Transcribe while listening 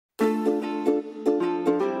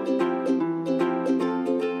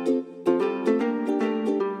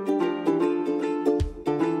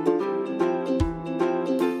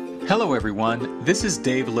Hello everyone, this is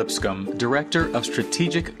Dave Lipscomb, Director of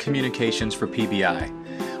Strategic Communications for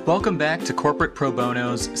PBI. Welcome back to Corporate Pro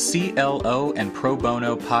Bono's CLO and Pro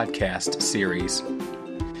Bono podcast series.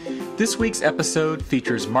 This week's episode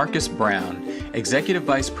features Marcus Brown, Executive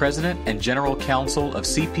Vice President and General Counsel of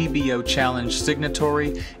CPBO Challenge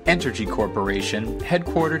signatory Entergy Corporation,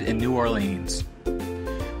 headquartered in New Orleans.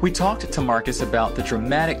 We talked to Marcus about the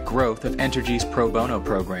dramatic growth of Entergy's Pro Bono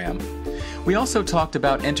program. We also talked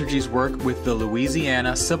about Entergy's work with the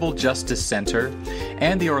Louisiana Civil Justice Center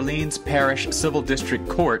and the Orleans Parish Civil District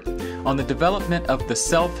Court on the development of the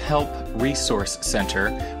Self-Help Resource Center,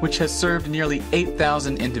 which has served nearly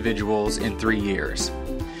 8,000 individuals in 3 years.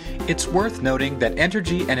 It's worth noting that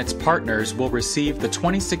Entergy and its partners will receive the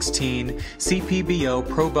 2016 CPBO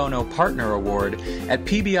Pro Bono Partner Award at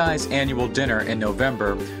PBI's annual dinner in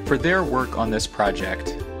November for their work on this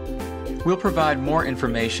project. We'll provide more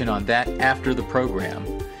information on that after the program.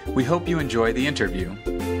 We hope you enjoy the interview.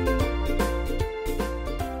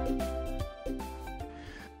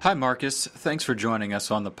 Hi, Marcus. Thanks for joining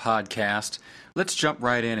us on the podcast. Let's jump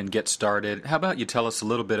right in and get started. How about you tell us a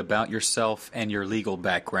little bit about yourself and your legal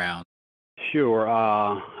background? Sure.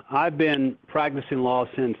 I've been practicing law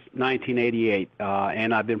since 1988,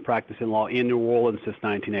 and I've been practicing law in New Orleans since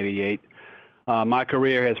 1988. My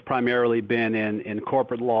career has primarily been in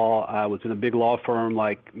corporate law. I was in a big law firm,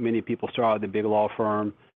 like many people started a big law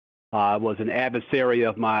firm. I was an adversary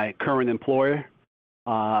of my current employer.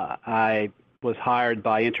 I was hired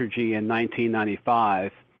by Entergy in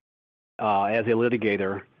 1995 as a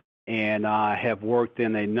litigator, and I have worked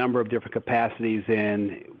in a number of different capacities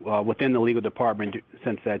within the legal department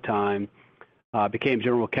since that time. Became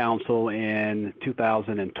general counsel in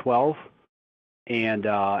 2012.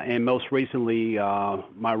 And most recently,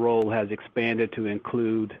 my role has expanded to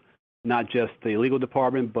include not just the legal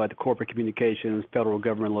department, but corporate communications, federal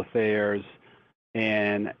governmental affairs,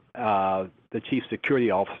 and the chief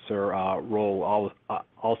security officer role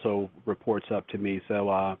also reports up to me.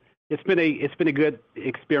 So it's been a good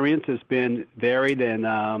experience. It's been varied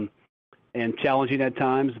and challenging at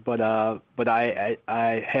times, but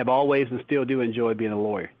I have always and still do enjoy being a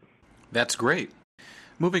lawyer. That's great.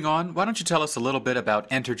 Moving on, why don't you tell us a little bit about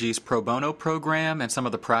Entergy's Pro Bono program and some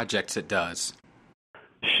of the projects it does?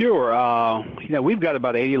 Sure. We've got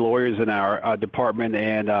about 80 lawyers in our department,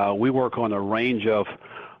 and we work on a range of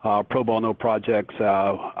pro bono projects.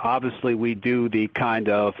 Obviously, we do the kind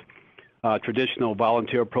of traditional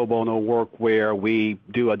volunteer pro bono work where we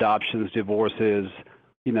do adoptions, divorces,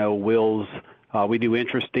 wills. We do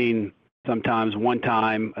interesting, sometimes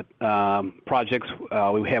one-time projects.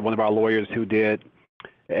 We had one of our lawyers who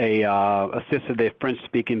assisted a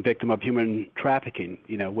French-speaking victim of human trafficking,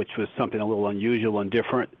 which was something a little unusual and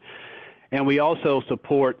different. And we also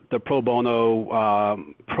support the pro bono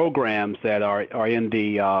programs that are in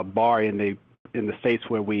the bar in the states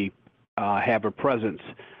where we have a presence.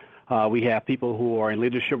 We have people who are in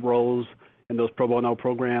leadership roles in those pro bono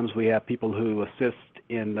programs. We have people who assist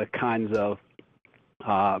in the kinds of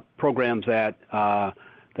programs that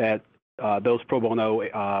those pro bono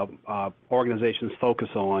organizations focus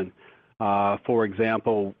on. For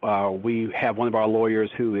example, we have one of our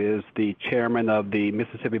lawyers who is the chairman of the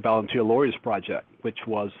Mississippi Volunteer Lawyers Project, which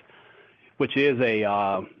is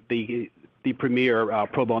the premier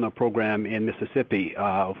pro bono program in Mississippi.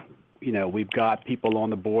 We've got people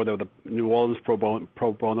on the board of the New Orleans pro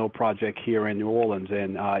bono project here in New Orleans,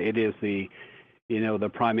 and it is the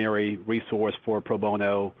primary resource for pro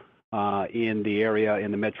bono in the area,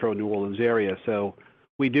 in the metro New Orleans area. So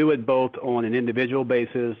we do it both on an individual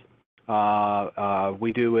basis.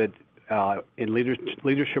 We do it in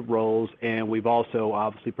leadership roles, and we've also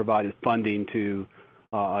obviously provided funding to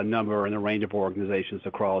a number and a range of organizations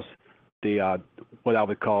across the what I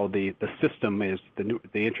would call the system is the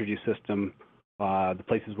Entergy system, the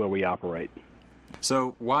places where we operate.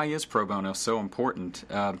 So why is pro bono so important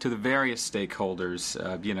to the various stakeholders,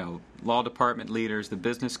 law department leaders, the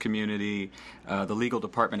business community, the legal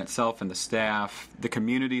department itself and the staff, the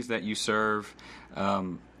communities that you serve?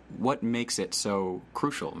 What makes it so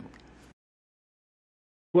crucial?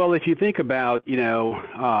 Well, if you think about,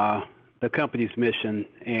 the company's mission,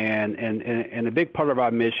 and a big part of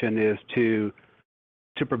our mission is to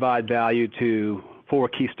provide value to 4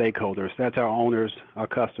 key stakeholders. That's our owners, our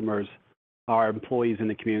customers, our employees in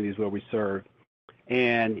the communities where we serve.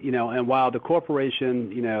 And while the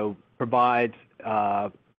corporation, provides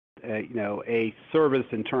a service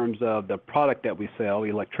in terms of the product that we sell,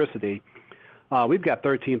 electricity, we've got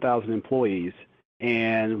 13,000 employees,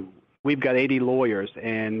 and we've got 80 lawyers,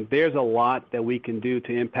 and there's a lot that we can do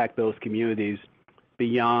to impact those communities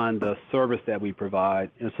beyond the service that we provide.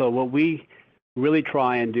 And so what we really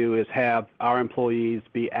try and do is have our employees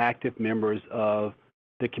be active members of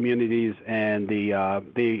the communities and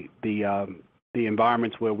the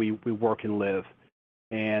environments where we work and live.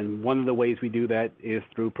 And one of the ways we do that is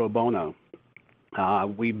through pro bono.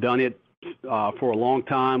 We've done it for a long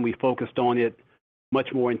time. We focused on it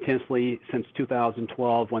much more intensely since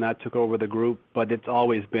 2012 when I took over the group, but it's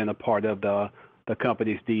always been a part of the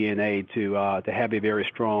company's DNA to have a very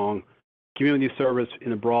strong community service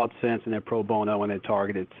in a broad sense and a pro bono in a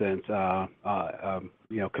targeted sense,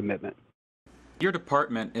 commitment. Your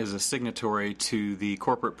department is a signatory to the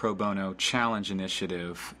Corporate Pro Bono Challenge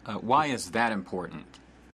Initiative. Why is that important?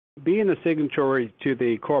 Being a signatory to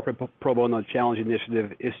the Corporate Pro Bono Challenge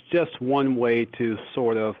Initiative is just one way to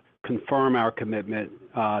sort of confirm our commitment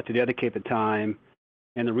to dedicate the time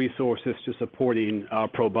and the resources to supporting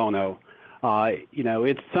pro bono.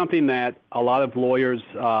 It's something that a lot of lawyers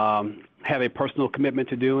have a personal commitment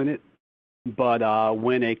to doing it, but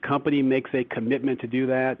when a company makes a commitment to do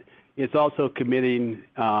that, it's also committing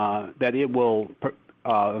that it will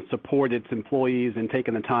support its employees in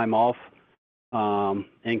taking the time off and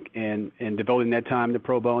devoting that time to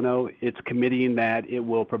pro bono. It's committing that it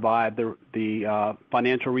will provide the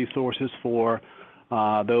financial resources for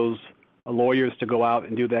those lawyers to go out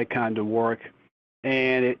and do that kind of work.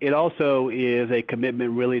 And it also is a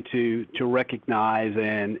commitment really to recognize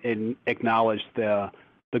and acknowledge the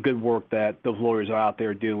good work that those lawyers are out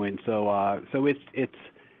there doing. So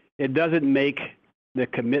it doesn't make the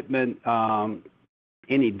commitment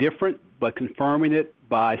any different, but confirming it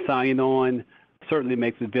by signing on certainly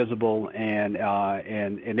makes it visible, and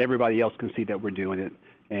everybody else can see that we're doing it,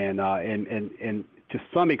 and to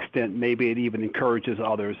some extent maybe it even encourages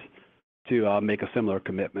others to make a similar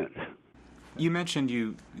commitment. You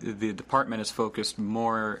mentioned the department is focused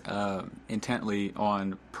more intently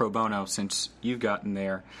on pro bono since you've gotten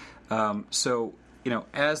there. So,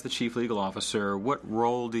 as the chief legal officer, what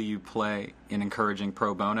role do you play in encouraging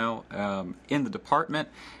pro bono in the department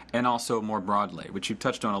and also more broadly, which you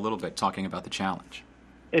touched on a little bit talking about the challenge?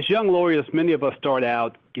 As young lawyers, many of us start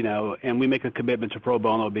out, and we make a commitment to pro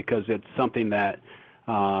bono because it's something that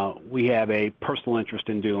we have a personal interest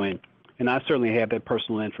in doing, and I certainly have that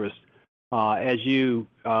personal interest. As you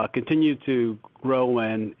continue to grow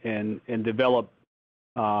and develop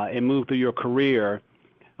and move through your career,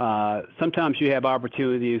 sometimes you have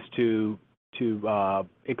opportunities to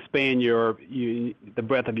expand the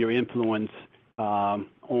breadth of your influence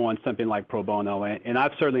on something like pro bono. And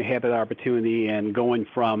I've certainly had that opportunity in going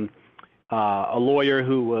from a lawyer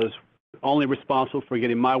who was only responsible for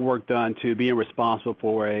getting my work done to being responsible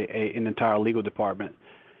for an entire legal department.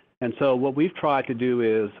 And so what we've tried to do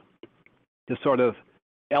is to sort of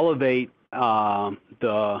elevate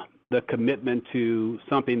the commitment to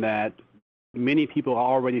something that many people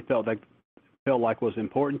already felt like was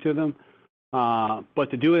important to them, but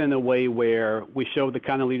to do it in a way where we show the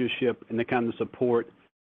kind of leadership and the kind of support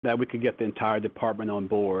that we could get the entire department on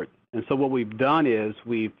board. And so what we've done is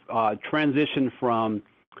we've transitioned from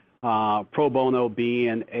pro bono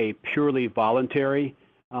being a purely voluntary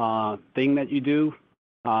thing that you do.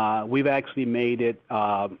 We've actually made it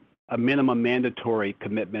a minimum mandatory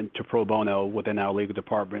commitment to pro bono within our legal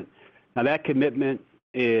department. Now that commitment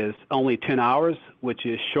is only 10 hours, which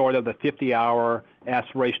is short of the 50-hour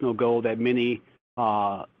aspirational goal that many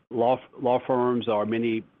law firms or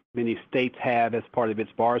many states have as part of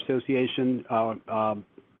its Bar Association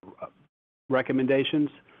recommendations.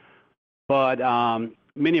 But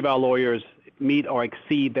many of our lawyers meet or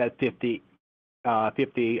exceed that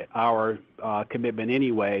 50-hour commitment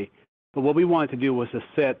anyway. But what we wanted to do was to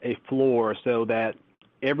set a floor so that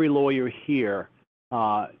every lawyer here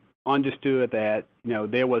understood that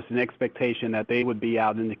there was an expectation that they would be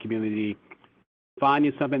out in the community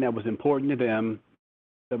finding something that was important to them,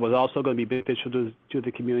 that was also going to be beneficial to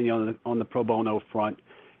the community on the pro bono front,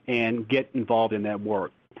 and get involved in that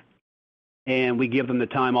work. And we give them the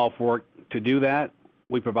time off work to do that.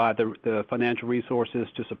 We provide the financial resources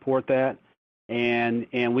to support that. And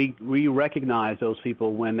we recognize those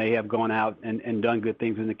people when they have gone out and done good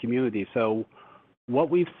things in the community. So what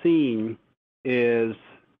we've seen is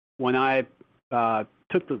when I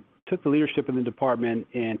took the leadership in the department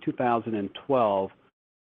in 2012,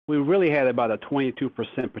 we really had about a 22%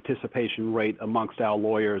 participation rate amongst our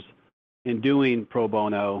lawyers in doing pro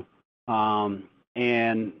bono.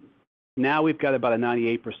 And now we've got about a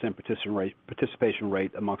 98% participation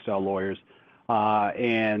rate amongst our lawyers.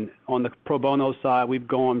 And on the pro bono side, we've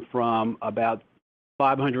gone from about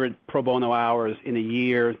 500 pro bono hours in a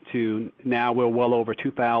year to now we're well over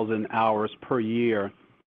 2,000 hours per year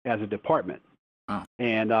as a department.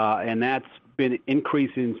 And that's been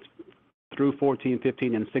increasing through 14,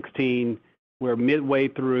 15, and 16. We're midway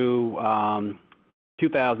through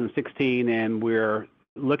 2016, and we're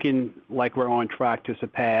looking like we're on track to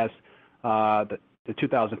surpass the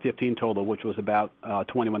 2015 total, which was about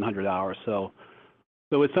 2,100 hours. So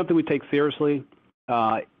it's something we take seriously.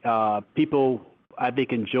 People, I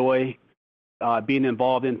think, enjoy being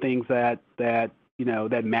involved in things that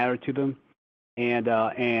matter to them, and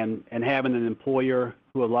having an employer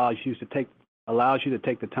who allows you to take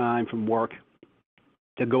the time from work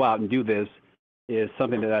to go out and do this is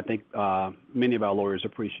something that I think many of our lawyers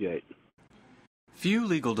appreciate. Few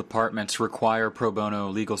legal departments require pro bono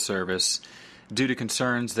legal service due to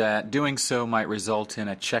concerns that doing so might result in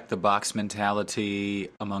a check-the-box mentality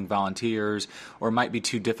among volunteers or might be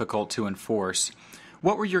too difficult to enforce.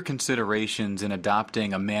 What were your considerations in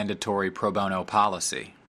adopting a mandatory pro bono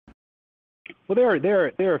policy? Well, there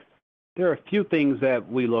are a few things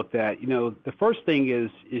that we looked at. The first thing is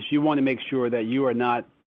you want to make sure that you are not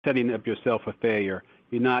setting up yourself for failure.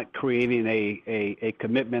 You're not creating a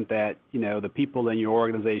commitment that the people in your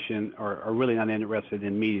organization are really not interested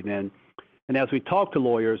in meeting. And as we talk to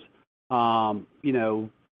lawyers,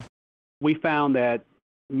 we found that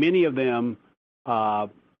many of them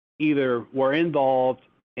either were involved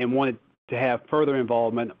and wanted to have further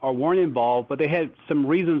involvement, or weren't involved, but they had some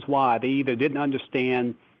reasons why. They either didn't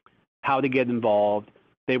understand how to get involved,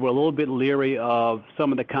 they were a little bit leery of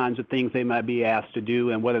some of the kinds of things they might be asked to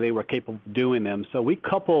do and whether they were capable of doing them. So we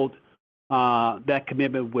coupled that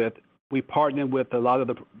commitment we partnered with a lot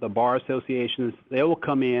of the bar associations. They will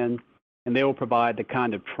come in and they will provide the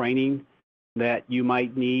kind of training that you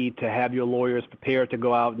might need to have your lawyers prepared to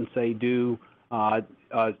go out and, say, do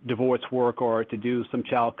divorce work or to do some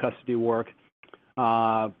child custody work.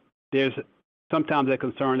 There's sometimes a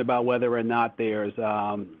concern about whether or not there's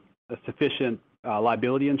a sufficient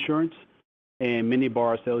liability insurance, and many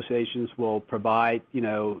bar associations will provide,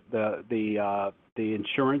 the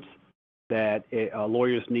insurance that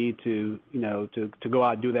lawyers need to go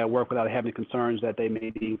out and do that work without having concerns that they may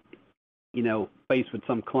be, faced with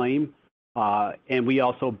some claim. And we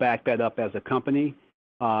also back that up as a company.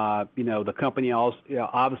 The company also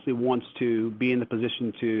obviously wants to be in the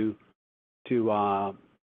position to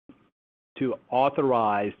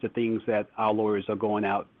authorize the things that our lawyers are going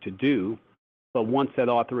out to do. But once that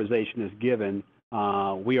authorization is given,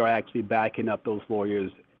 we are actually backing up those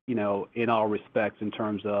lawyers, in all respects in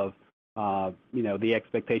terms of, the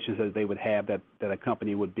expectations that they would have that a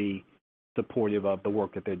company would be supportive of the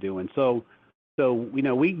work that they're doing. So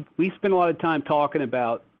we spend a lot of time talking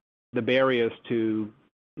about the barriers to,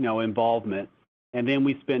 involvement, and then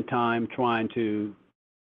we spend time trying to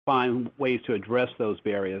find ways to address those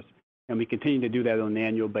barriers, and we continue to do that on an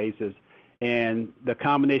annual basis. And the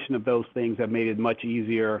combination of those things have made it much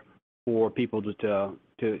easier for people to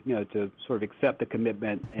sort of accept the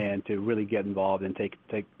commitment and to really get involved and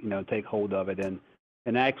take hold of it.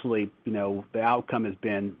 And actually, the outcome has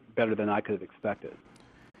been better than I could have expected.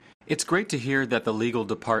 It's great to hear that the legal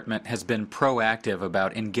department has been proactive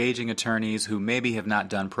about engaging attorneys who maybe have not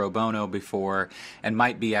done pro bono before and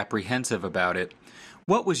might be apprehensive about it.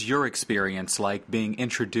 What was your experience like being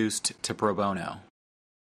introduced to pro bono?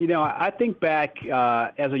 I think back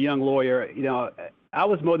as a young lawyer, I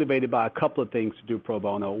was motivated by a couple of things to do pro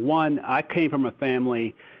bono. One, I came from a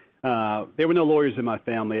family, there were no lawyers in my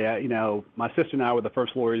family. My sister and I were the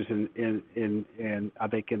first lawyers in I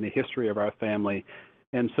think in the history of our family.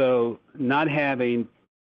 And so not having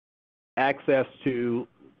access to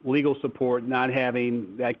legal support, not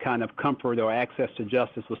having that kind of comfort or access to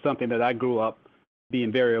justice was something that I grew up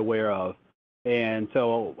being very aware of. And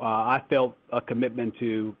so I felt a commitment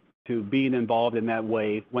to being involved in that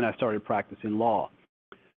way when I started practicing law.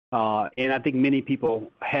 And I think many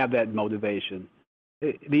people have that motivation.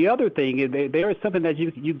 The other thing is there is something that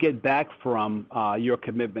you get back from your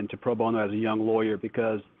commitment to pro bono as a young lawyer,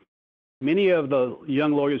 because many of the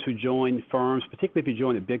young lawyers who join firms, particularly if you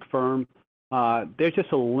join a big firm, there's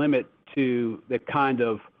just a limit to the kind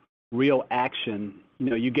of real action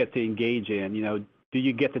you get to engage in. Do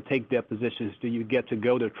you get to take depositions? Do you get to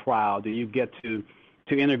go to trial? Do you get to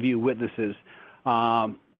interview witnesses?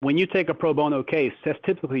 When you take a pro bono case, that's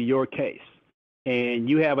typically your case, and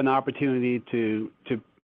you have an opportunity to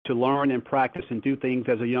learn and practice and do things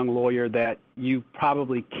as a young lawyer that you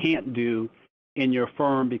probably can't do in your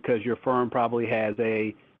firm, because your firm probably has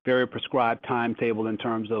a very prescribed timetable in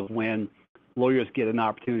terms of when lawyers get an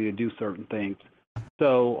opportunity to do certain things.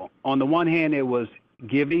 So on the one hand, it was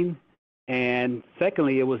giving, and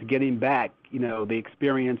secondly, it was getting back, the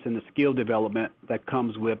experience and the skill development that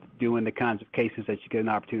comes with doing the kinds of cases that you get an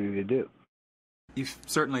opportunity to do. You've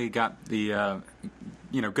certainly got the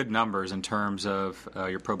good numbers in terms of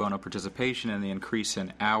your pro bono participation and the increase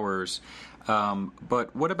in hours.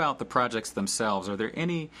 But what about the projects themselves? Are there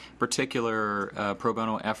any particular pro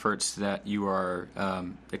bono efforts that you are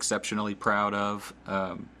exceptionally proud of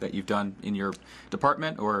that you've done in your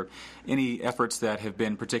department, or any efforts that have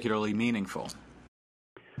been particularly meaningful?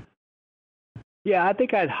 Yeah, I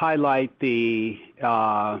think I'd highlight the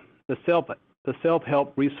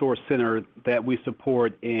self-help resource center that we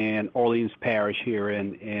support in Orleans Parish here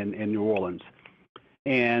in New Orleans.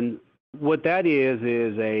 And what that is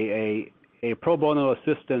a pro bono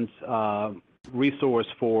assistance resource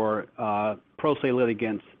for pro se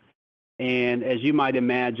litigants. And as you might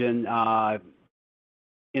imagine,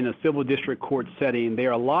 in a civil district court setting,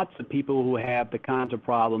 there are lots of people who have the kinds of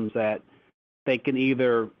problems that they can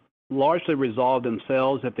either largely resolve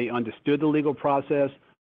themselves if they understood the legal process,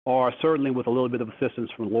 or certainly with a little bit of assistance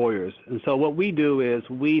from lawyers. And so what we do is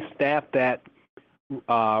we staff that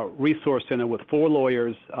resource center with 4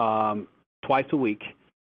 lawyers twice a week,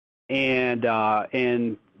 and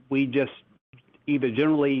we just either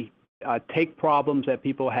generally take problems that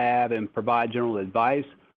people have and provide general advice,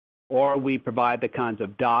 or we provide the kinds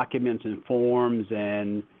of documents and forms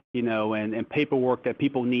and paperwork that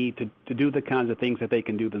people need to do the kinds of things that they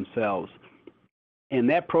can do themselves. And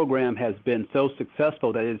that program has been so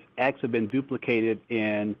successful that it's actually been duplicated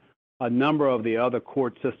in a number of the other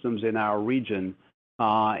court systems in our region.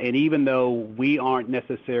 And even though we aren't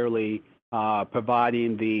necessarily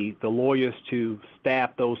providing the lawyers to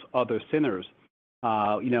staff those other centers,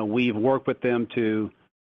 we've worked with them to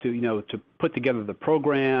put together the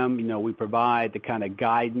program. We provide the kind of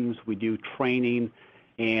guidance, we do training,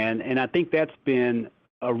 and I think that's been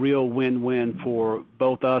a real win-win for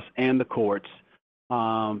both us and the courts,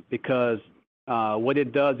 because what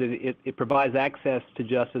it does is it provides access to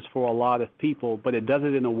justice for a lot of people, but it does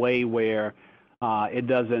it in a way where it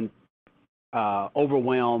doesn't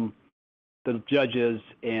overwhelm the judges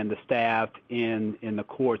and the staff in the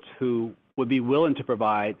courts who would be willing to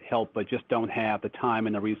provide help but just don't have the time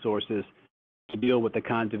and the resources to deal with the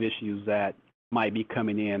kinds of issues that might be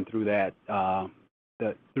coming in through that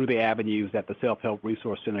through the avenues that the Self-Help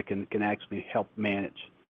Resource Center can actually help manage.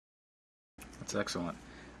 That's excellent.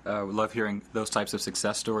 We love hearing those types of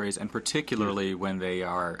success stories, and particularly when they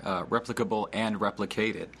are replicable and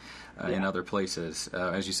replicated in other places.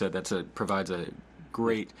 As you said, provides a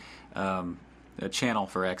great channel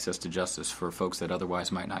for access to justice for folks that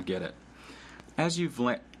otherwise might not get it. As you've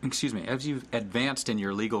advanced in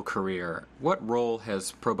your legal career, what role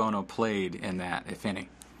has pro bono played in that, if any?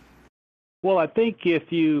 Well, I think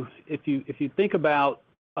if you think about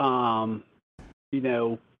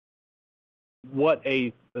what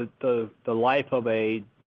the life of a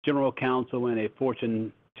general counsel in a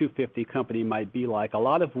Fortune 250 company might be like, a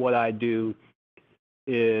lot of what I do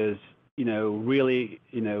is really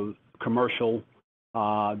commercial,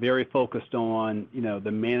 very focused on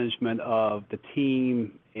the management of the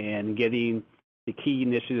team and getting the key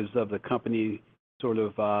initiatives of the company sort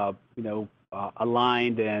of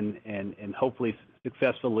aligned and hopefully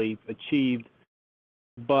successfully achieved.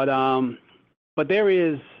 But there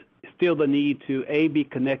is still the need to be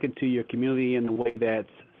connected to your community in a way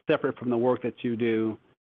that's separate from the work that you do,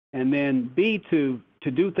 and then B, to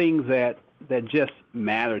do things that just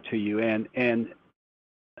matter to you. And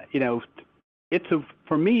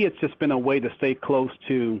for me, it's just been a way to stay close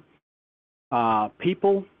to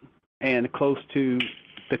people and close to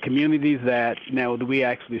the communities that we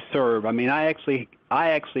actually serve. I mean, I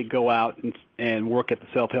actually go out and work at the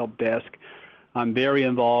self-help desk. I'm very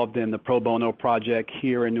involved in the pro bono project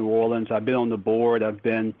here in New Orleans. I've been on the board. I've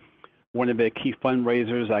been one of the key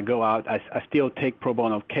fundraisers. I go out. I still take pro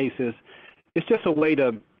bono cases. It's just a way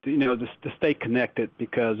to stay connected,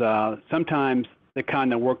 because sometimes the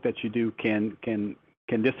kind of work that you do can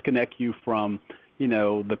disconnect you from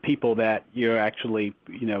the people that you're actually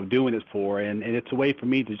doing it for, and it's a way for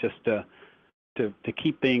me to just to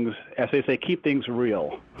keep things, as they say, keep things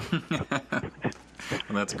real.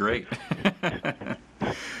 Well, that's great.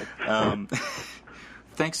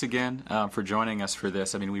 Thanks again for joining us for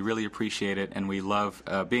this. I mean, we really appreciate it, and we love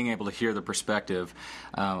being able to hear the perspective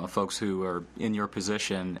of folks who are in your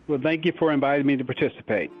position. Well, thank you for inviting me to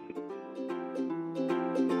participate.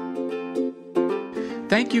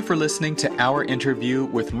 Thank you for listening to our interview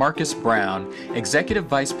with Marcus Brown, Executive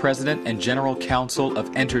Vice President and General Counsel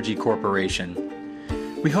of Entergy Corporation.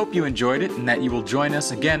 We hope you enjoyed it and that you will join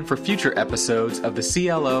us again for future episodes of the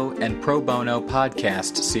CLO and Pro Bono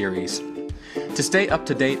podcast series. To stay up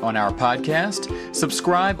to date on our podcast,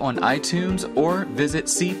 subscribe on iTunes or visit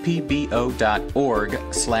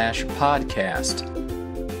cpbo.org/podcast.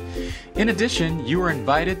 In addition, you are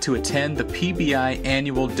invited to attend the PBI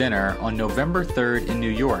Annual Dinner on November 3rd in New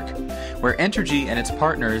York, where Entergy and its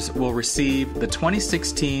partners will receive the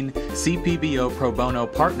 2016 CPBO Pro Bono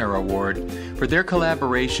Partner Award for their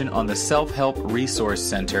collaboration on the Self-Help Resource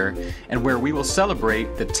Center, and where we will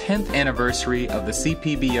celebrate the 10th anniversary of the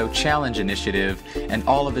CPBO Challenge Initiative and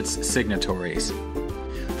all of its signatories.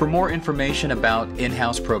 For more information about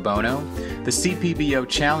in-house pro bono, the CPBO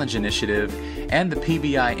Challenge Initiative, and the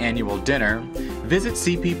PBI Annual Dinner, visit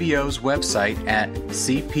CPBO's website at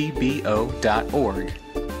cpbo.org.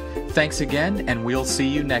 Thanks again, and we'll see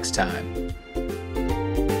you next time.